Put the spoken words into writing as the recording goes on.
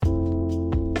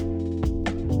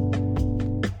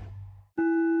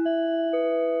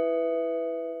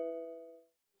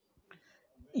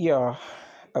Yeah,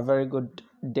 a very good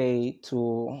day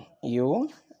to you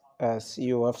as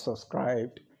you have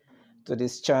subscribed to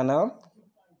this channel.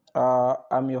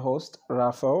 I'm your host,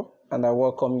 Raphael, and I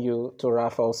welcome you to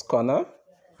Raphael's Corner.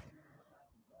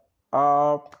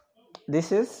 Uh,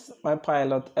 this is my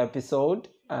pilot episode,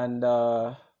 and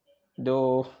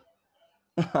though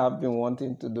I've been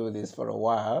wanting to do this for a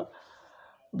while,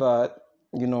 but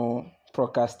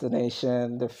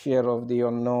procrastination, the fear of the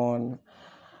unknown,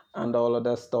 and all of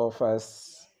that stuff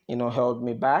has held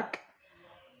me back.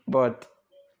 But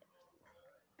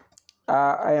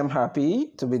I am happy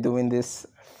to be doing this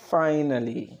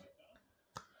finally.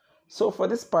 So, for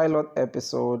this pilot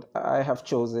episode, I have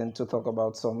chosen to talk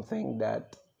about something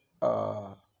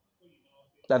uh,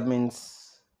 that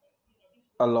means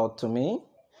a lot to me,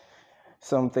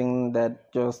 something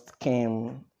that just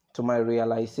came to my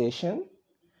realization,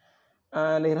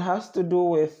 and it has to do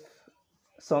with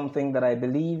something that I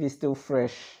believe is still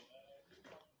fresh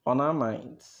on our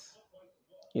minds.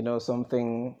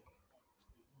 Something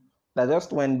that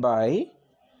just went by,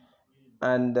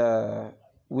 and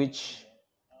which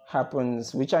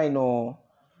I know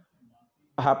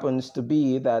happens to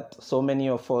be that so many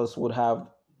of us would have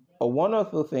one or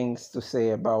two things to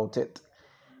say about it.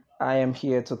 I am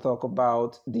here to talk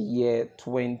about the year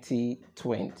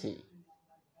 2020.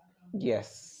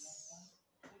 Yes,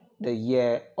 the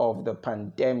year of the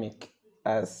pandemic,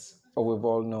 as we've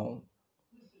all known.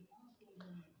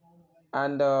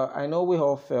 And I know we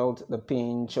all felt the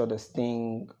pinch or the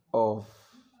sting of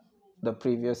the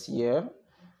previous year,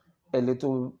 a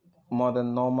little more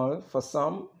than normal for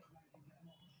some.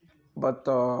 But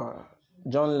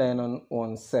John Lennon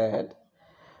once said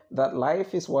that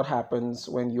life is what happens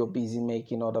when you're busy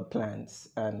making other plans.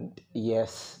 And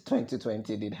yes,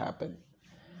 2020 did happen.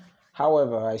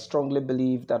 However, I strongly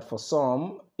believe that for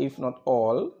some, if not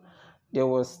all, there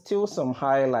was still some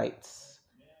highlights.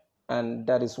 And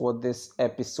that is what this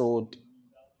episode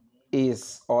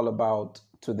is all about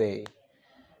today.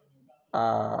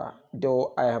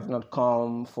 Though I have not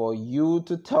come for you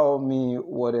to tell me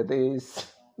what it is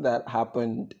that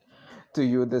happened to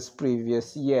you this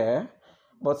previous year,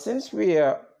 but since we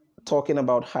are talking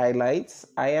about highlights,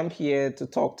 I am here to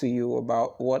talk to you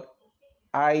about what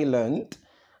I learned,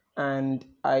 and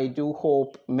I do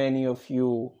hope many of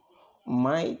you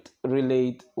might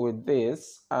relate with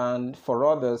this, and for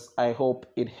others, I hope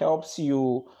it helps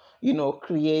you,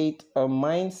 create a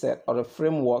mindset or a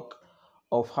framework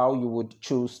of how you would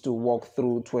choose to walk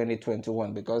through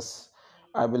 2021, because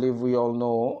I believe we all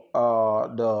know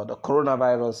the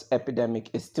coronavirus epidemic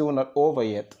is still not over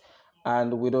yet,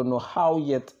 and we don't know how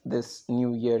yet this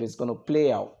new year is going to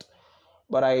play out.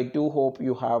 But I do hope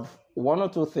you have one or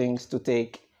two things to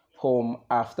take home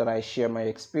after I share my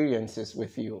experiences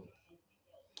with you.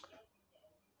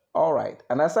 All right,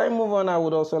 and as I move on, I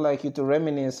would also like you to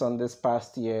reminisce on this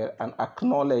past year and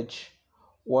acknowledge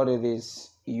what it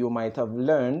is you might have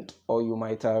learned or you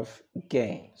might have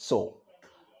gained. So,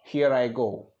 here I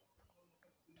go.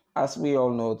 As we all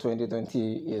know,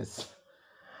 2020 is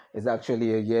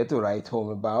actually a year to write home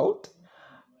about.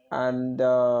 And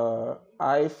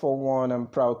I, for one, am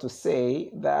proud to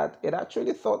say that it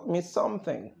actually taught me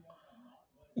something.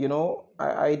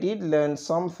 I did learn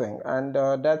something. And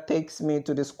that takes me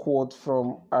to this quote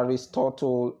from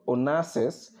Aristotle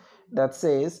Onassis that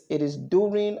says, "It is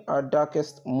during our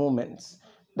darkest moments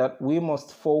that we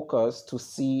must focus to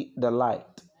see the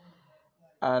light."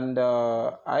 And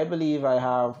I believe I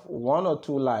have one or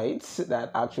two lights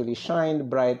that actually shined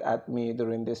bright at me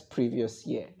during this previous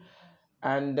year.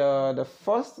 And the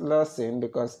first lesson,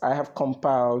 because I have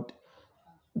compiled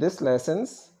these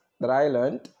lessons that I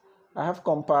learned, I have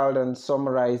compiled and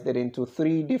summarized it into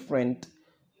three different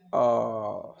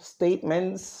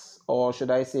statements, or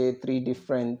should I say, three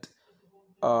different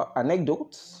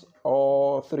anecdotes,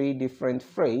 or three different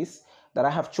phrases that I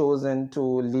have chosen to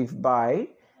live by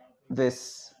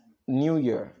this new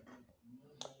year.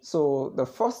 So, the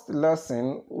first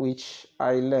lesson which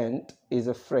I learned is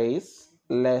a phrase: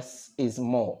 less is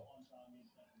more.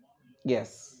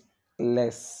 Yes,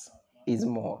 less is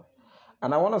more.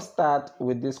 And I want to start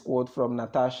with this quote from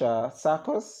Natasha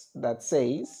Sarkos that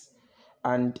says,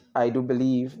 and I do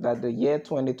believe that the year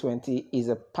 2020 is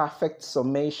a perfect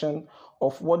summation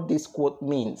of what this quote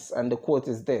means. And the quote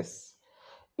is this: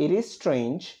 "It is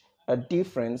strange, a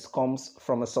difference comes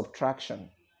from a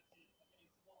subtraction."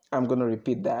 I'm going to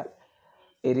repeat that.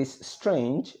 It is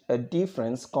strange, a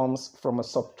difference comes from a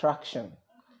subtraction.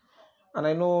 And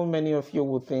I know many of you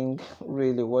will think,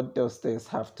 really, what does this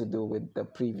have to do with the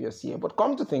previous year? But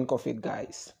come to think of it,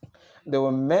 guys, there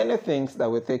were many things that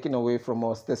were taken away from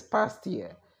us this past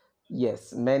year.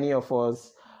 Yes, many of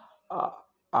us uh,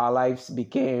 our lives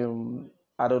became,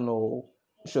 I don't know,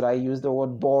 should I use the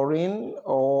word boring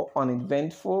or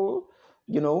uneventful?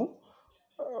 You know,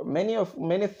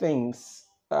 many things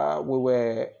we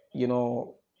were,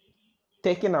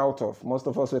 taken out of. Most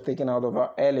of us were taken out of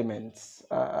our elements.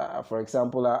 For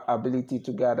example, our ability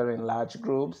to gather in large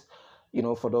groups.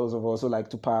 For those of us who like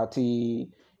to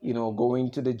party,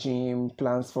 going to the gym,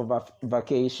 plans for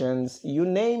vacations, you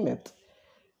name it.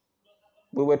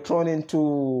 We were thrown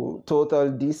into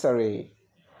total disarray.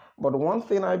 But one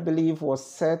thing I believe was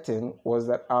certain was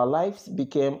that our lives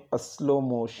became a slow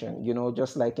motion,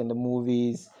 just like in the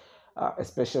movies,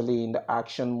 especially in the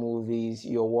action movies.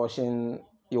 You're watching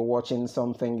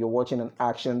something, you're watching an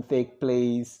action take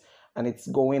place, and it's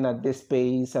going at this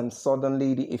pace, and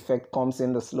suddenly the effect comes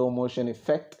in, the slow motion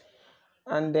effect,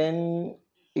 and then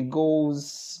it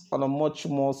goes on a much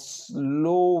more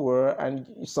slower. And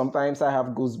sometimes I have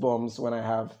goosebumps when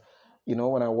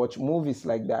I watch movies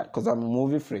like that, because I'm a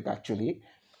movie freak actually.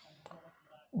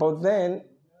 But then,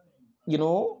 you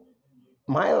know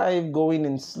my life going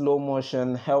in slow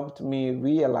motion helped me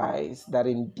realize that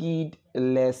indeed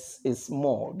less is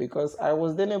more, because I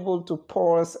was then able to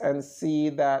pause and see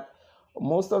that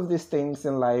most of these things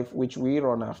in life which we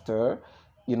run after,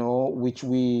 which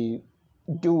we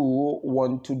do,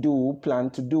 want to do, plan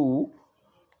to do,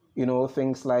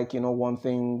 things like,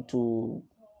 wanting to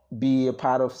be a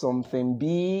part of something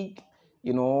big,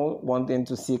 wanting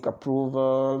to seek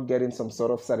approval, getting some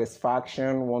sort of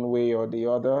satisfaction one way or the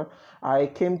other. I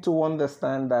came to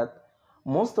understand that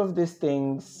most of these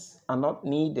things are not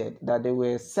needed, that they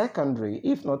were secondary,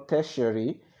 if not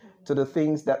tertiary, to the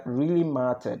things that really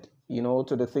mattered,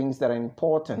 to the things that are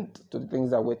important, to the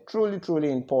things that were truly,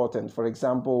 truly important. For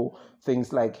example,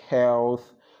 things like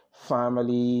health,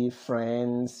 family,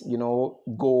 friends,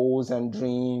 goals and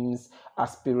dreams,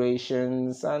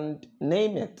 aspirations, and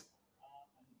name it.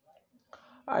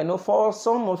 I know for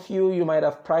some of you, you might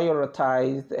have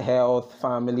prioritized health,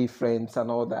 family, friends,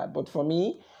 and all that. But for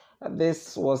me,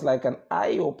 this was like an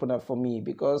eye opener for me,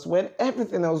 because when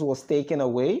everything else was taken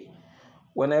away,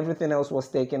 I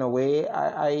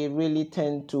really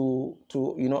tend to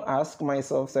ask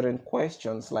myself certain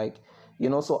questions like,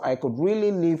 so I could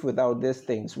really live without these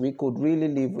things. We could really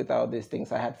live without these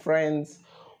things. I had friends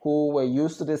who were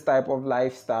used to this type of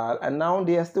lifestyle, and now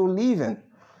they are still living.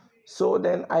 So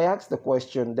then I asked the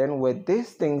question, then were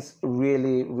these things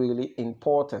really, really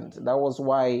important? That was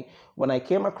why when I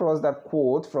came across that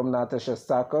quote from Natasha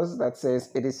Sackers that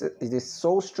says, it is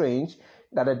so strange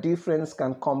that a difference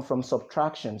can come from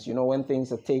subtractions, when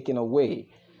things are taken away.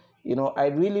 I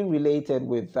really related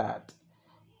with that.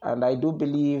 And I do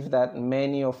believe that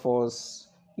many of us,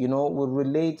 will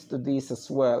relate to this as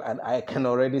well. And I can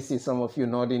already see some of you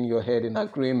nodding your head in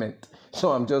agreement.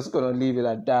 So I'm just going to leave it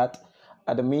at that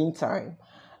at the meantime.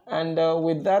 And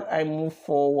with that, I move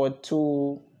forward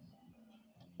to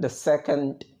the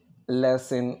second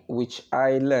lesson which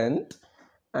I learned.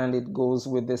 And it goes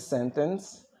with this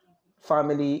sentence: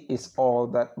 family is all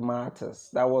that matters.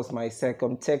 That was my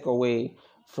second takeaway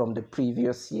from the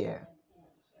previous year.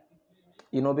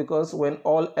 Because when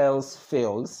all else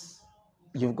fails,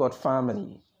 you've got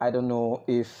family. I don't know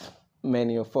if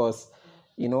many of us,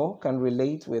 can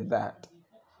relate with that.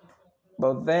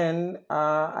 But then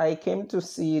I came to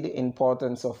see the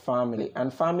importance of family,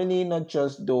 and family, not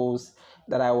just those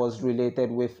that I was related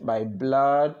with by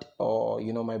blood, or,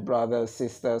 my brothers,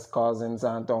 sisters, cousins,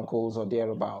 aunt, uncles, or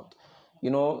thereabout.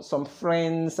 Some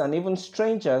friends and even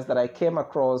strangers that I came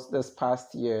across this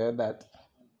past year, that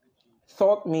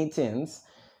thought meetings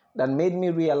that made me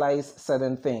realize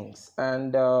certain things.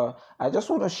 And I just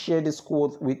want to share this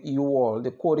quote with you all.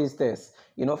 The quote is this: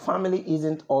 family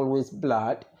isn't always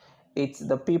blood. It's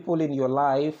the people in your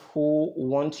life who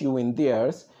want you in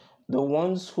theirs, the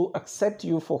ones who accept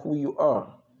you for who you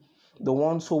are, the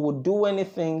ones who would do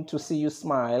anything to see you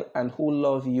smile, and who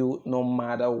love you no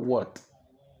matter what.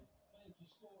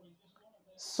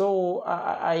 So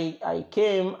I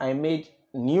made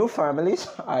new families.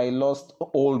 I lost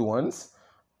old ones.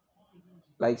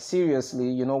 Like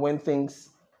seriously,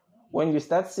 when you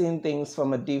start seeing things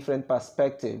from a different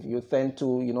perspective, you tend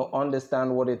to,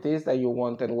 understand what it is that you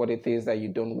want and what it is that you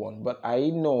don't want. But I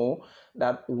know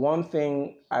that one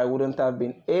thing I wouldn't have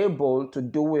been able to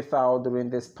do without during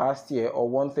this past year, or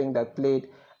one thing that played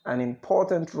an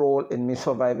important role in me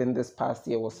surviving this past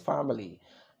year, was family.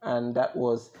 And that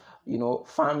was,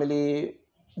 family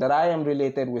that I am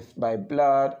related with by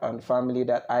blood, and family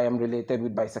that I am related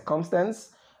with by circumstance,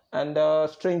 and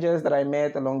strangers that I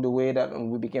met along the way that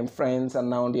we became friends, and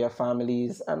now they are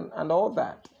families, and all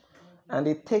that. And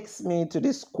it takes me to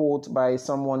this quote by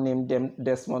someone named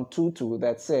Desmond Tutu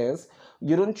that says,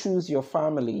 "You don't choose your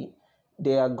family,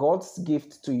 they are God's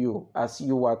gift to you as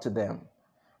you are to them."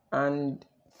 And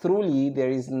truly, there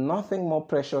is nothing more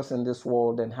precious in this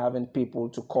world than having people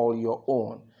to call your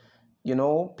own.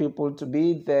 People to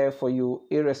be there for you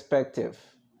irrespective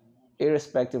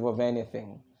of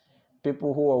anything.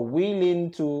 People who are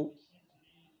willing to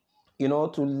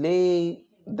lay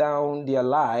down their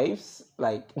lives,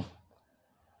 like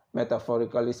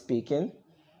metaphorically speaking,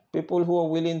 people who are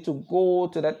willing to go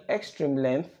to that extreme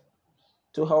length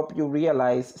to help you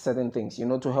realize certain things,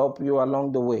 to help you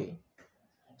along the way.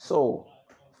 So,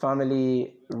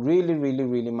 family really, really,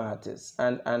 really matters.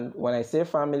 And when I say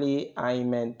family, I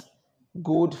meant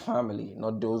good family,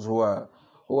 not those who are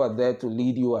there to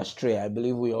lead you astray. I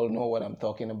believe we all know what I'm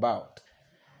talking about.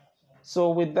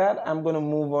 So with that, I'm going to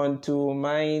move on to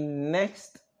my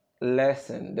next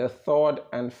lesson, the third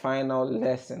and final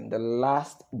lesson, the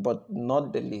last but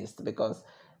not the least, because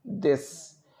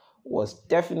this was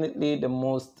definitely the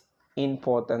most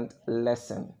important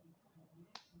lesson.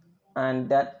 And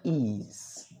that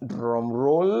is, drum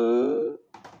roll.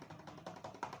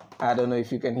 I don't know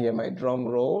if you can hear my drum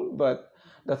roll, but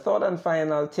the third and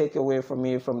final takeaway for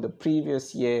me from the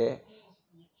previous year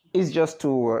is just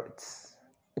two words.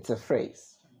 It's a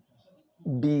phrase.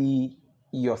 Be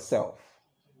yourself.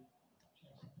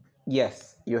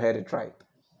 Yes, you heard it right.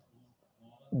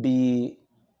 Be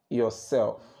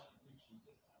yourself.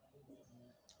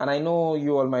 And I know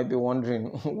you all might be wondering,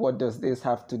 what does this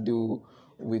have to do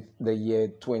with the year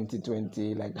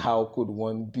 2020? Like, how could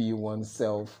one be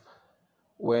oneself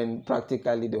when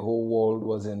practically the whole world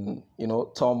was in,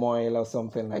 turmoil or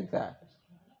something like that?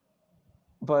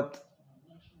 But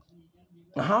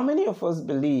how many of us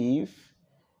believe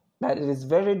that it is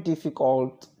very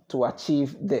difficult to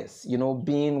achieve this,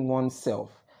 being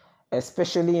oneself,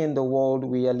 especially in the world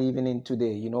we are living in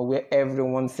today, where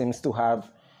everyone seems to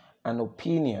have an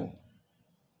opinion?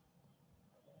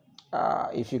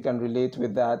 If you can relate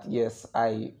with that, yes,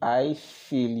 I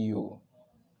feel you.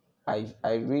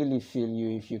 I really feel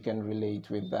you if you can relate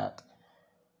with that.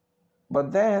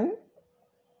 But then,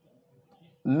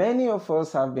 many of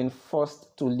us have been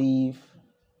forced to live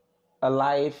a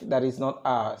life that is not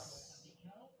ours,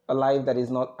 a life that is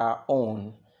not our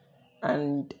own.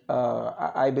 And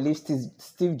I believe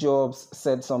Steve Jobs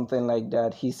said something like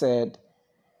that. He said,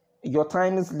 "Your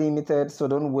time is limited, so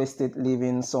don't waste it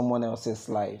living someone else's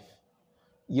life."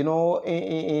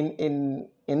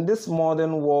 In this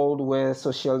modern world where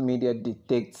social media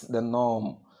dictates the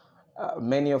norm,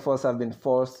 many of us have been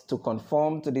forced to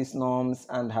conform to these norms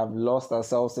and have lost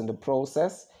ourselves in the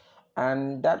process.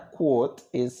 And that quote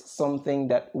is something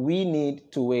that we need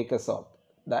to wake us up.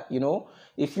 That,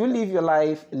 if you live your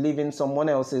life living someone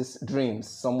else's dreams,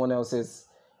 someone else's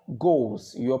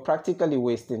goals, you're practically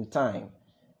wasting time.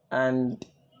 And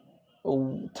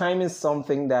time is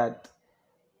something that,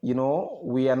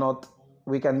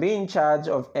 we can be in charge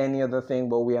of any other thing,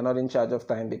 but we are not in charge of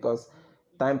time, because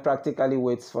time practically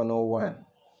waits for no one.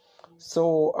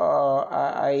 So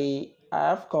I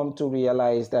have come to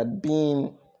realize that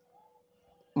being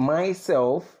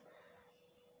myself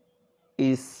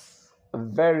is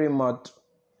very much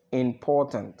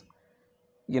important.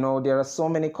 There are so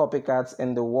many copycats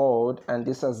in the world, and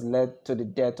this has led to the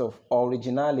death of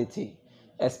originality,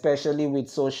 especially with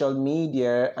social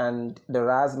media and the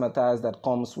razzmatazz that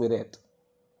comes with it.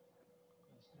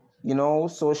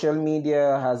 Social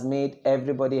media has made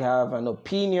everybody have an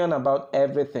opinion about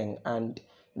everything, and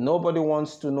nobody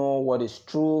wants to know what is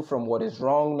true from what is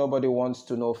wrong. Nobody wants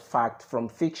to know fact from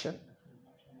fiction.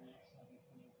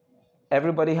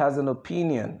 Everybody has an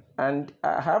opinion, and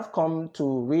I have come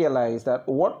to realize that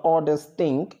what others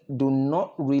think do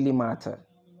not really matter.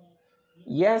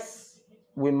 Yes,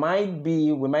 we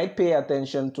might pay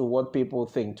attention to what people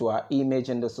think, to our image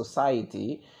in the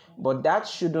society, but that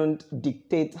shouldn't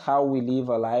dictate how we live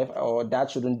our life, or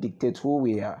that shouldn't dictate who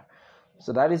we are.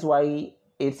 So that is why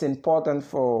it's important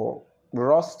for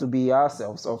us to be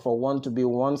ourselves, or for one to be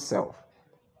oneself.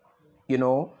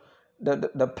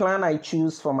 The plan I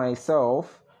choose for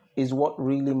myself is what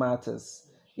really matters.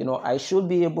 I should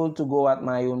be able to go at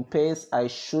my own pace. I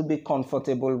should be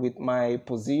comfortable with my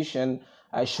position.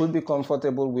 I should be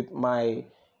comfortable with my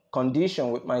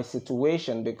condition, with my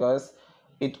situation, because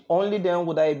it only then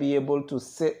would I be able to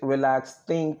sit, relax,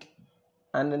 think,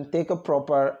 and then take a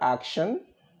proper action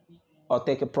or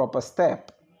take a proper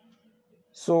step.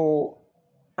 So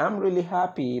I'm really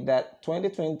happy that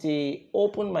 2020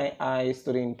 opened my eyes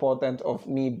to the importance of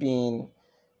me being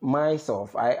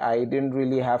myself. I didn't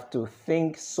really have to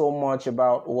think so much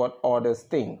about what others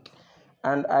think.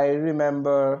 And I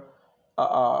remember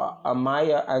a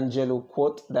Maya Angelou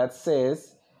quote that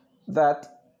says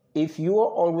that if you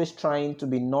are always trying to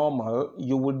be normal,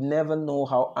 you would never know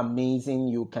how amazing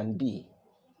you can be.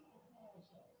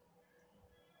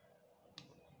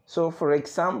 So, for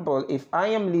example, if I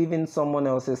am living someone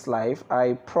else's life,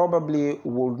 I probably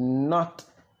would not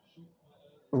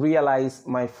realize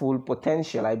my full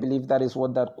potential. I believe that is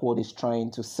what that quote is trying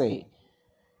to say.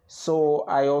 So,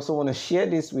 I also want to share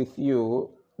this with you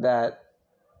that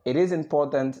it is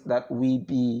important that we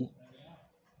be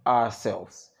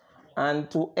ourselves. And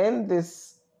to end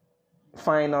this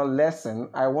final lesson,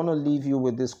 I want to leave you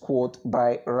with this quote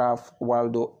by Ralph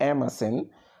Waldo Emerson.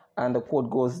 And the quote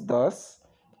goes thus.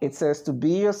 It says, "To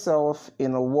be yourself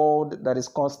in a world that is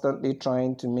constantly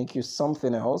trying to make you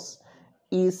something else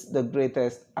is the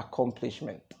greatest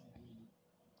accomplishment."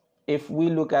 If we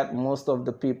look at most of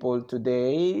the people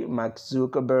today, Mark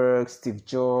Zuckerberg, Steve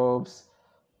Jobs,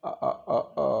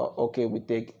 okay, we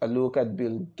take a look at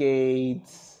Bill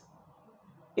Gates,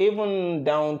 even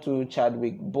down to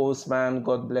Chadwick Boseman,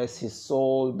 God bless his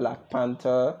soul, Black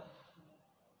Panther,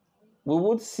 we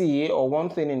would see, or one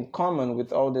thing in common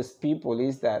with all these people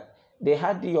is that they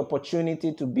had the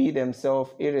opportunity to be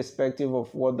themselves irrespective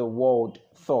of what the world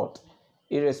thought,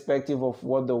 irrespective of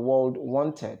what the world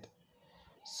wanted.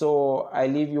 So I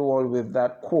leave you all with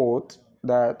that quote,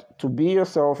 that to be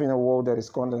yourself in a world that is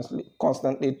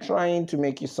constantly trying to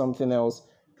make you something else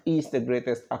is the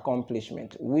greatest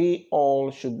accomplishment. We all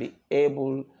should be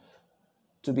able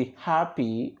to be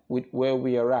happy with where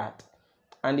we are at.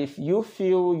 And if you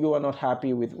feel you are not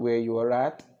happy with where you are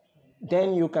at,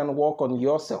 then you can work on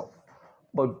yourself.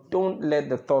 But don't let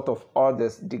the thought of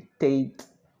others dictate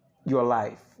your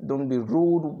life. Don't be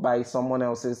ruled by someone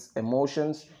else's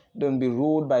emotions. Don't be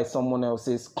ruled by someone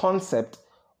else's concept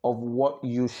of what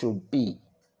you should be.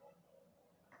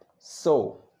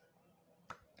 So,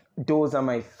 those are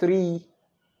my 3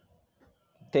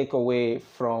 takeaway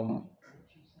from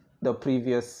the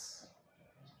previous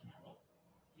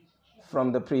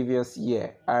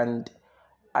year. And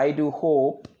I do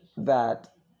hope that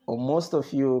most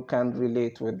of you can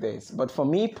relate with this. But for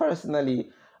me personally,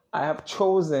 I have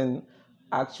chosen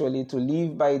actually to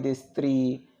live by these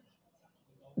three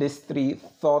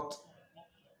thought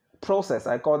process.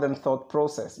 I call them thought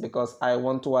process because I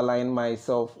want to align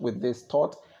myself with this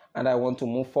thought and I want to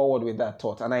move forward with that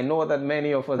thought. And I know that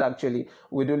many of us actually,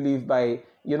 we do live by,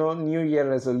 New Year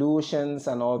resolutions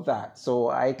and all that. So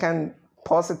I can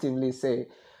positively say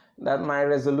that my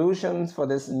resolutions for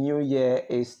this new year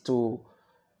is to,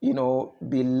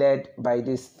 be led by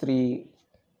these 3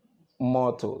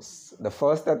 mottos. The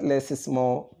first, that less is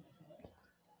more.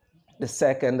 The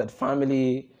second, that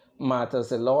family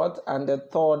matters a lot. And the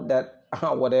third, that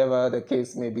whatever the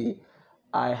case may be,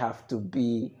 I have to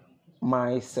be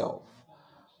myself.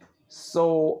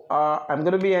 So I'm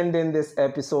going to be ending this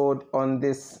episode on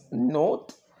this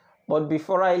note. But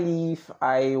before I leave,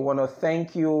 I want to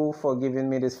thank you for giving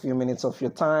me this few minutes of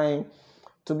your time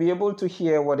to be able to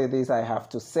hear what it is I have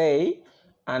to say.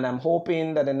 And I'm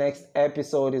hoping that the next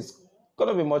episode is going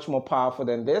to be much more powerful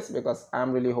than this, because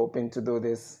I'm really hoping to do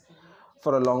this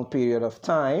for a long period of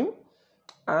time.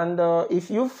 And if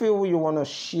you feel you want to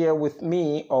share with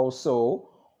me also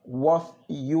what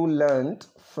you learned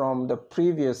from the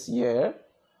previous year,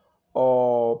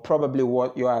 or probably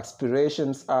what your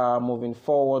aspirations are moving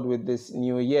forward with this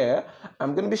new year,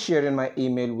 I'm going to be sharing my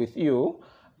email with you.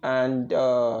 And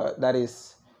that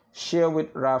is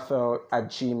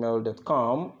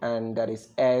sharewithraphael@gmail.com. And that is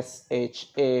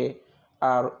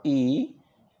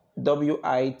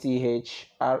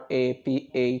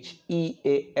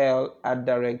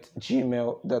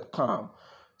SHAREWITHRAPHEAL@gmail.com.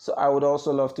 So I would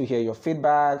also love to hear your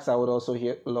feedbacks. I would also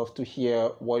love to hear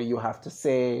what you have to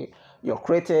say, your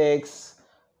critics,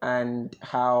 and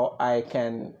how I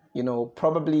can,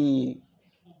 probably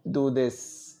do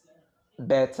this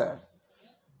better.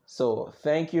 So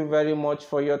thank you very much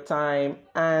for your time,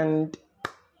 and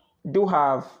do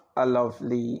have a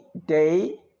lovely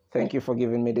day. Thank you for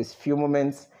giving me these few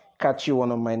moments. Catch you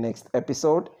on my next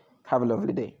episode. Have a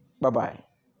lovely day. Bye-bye.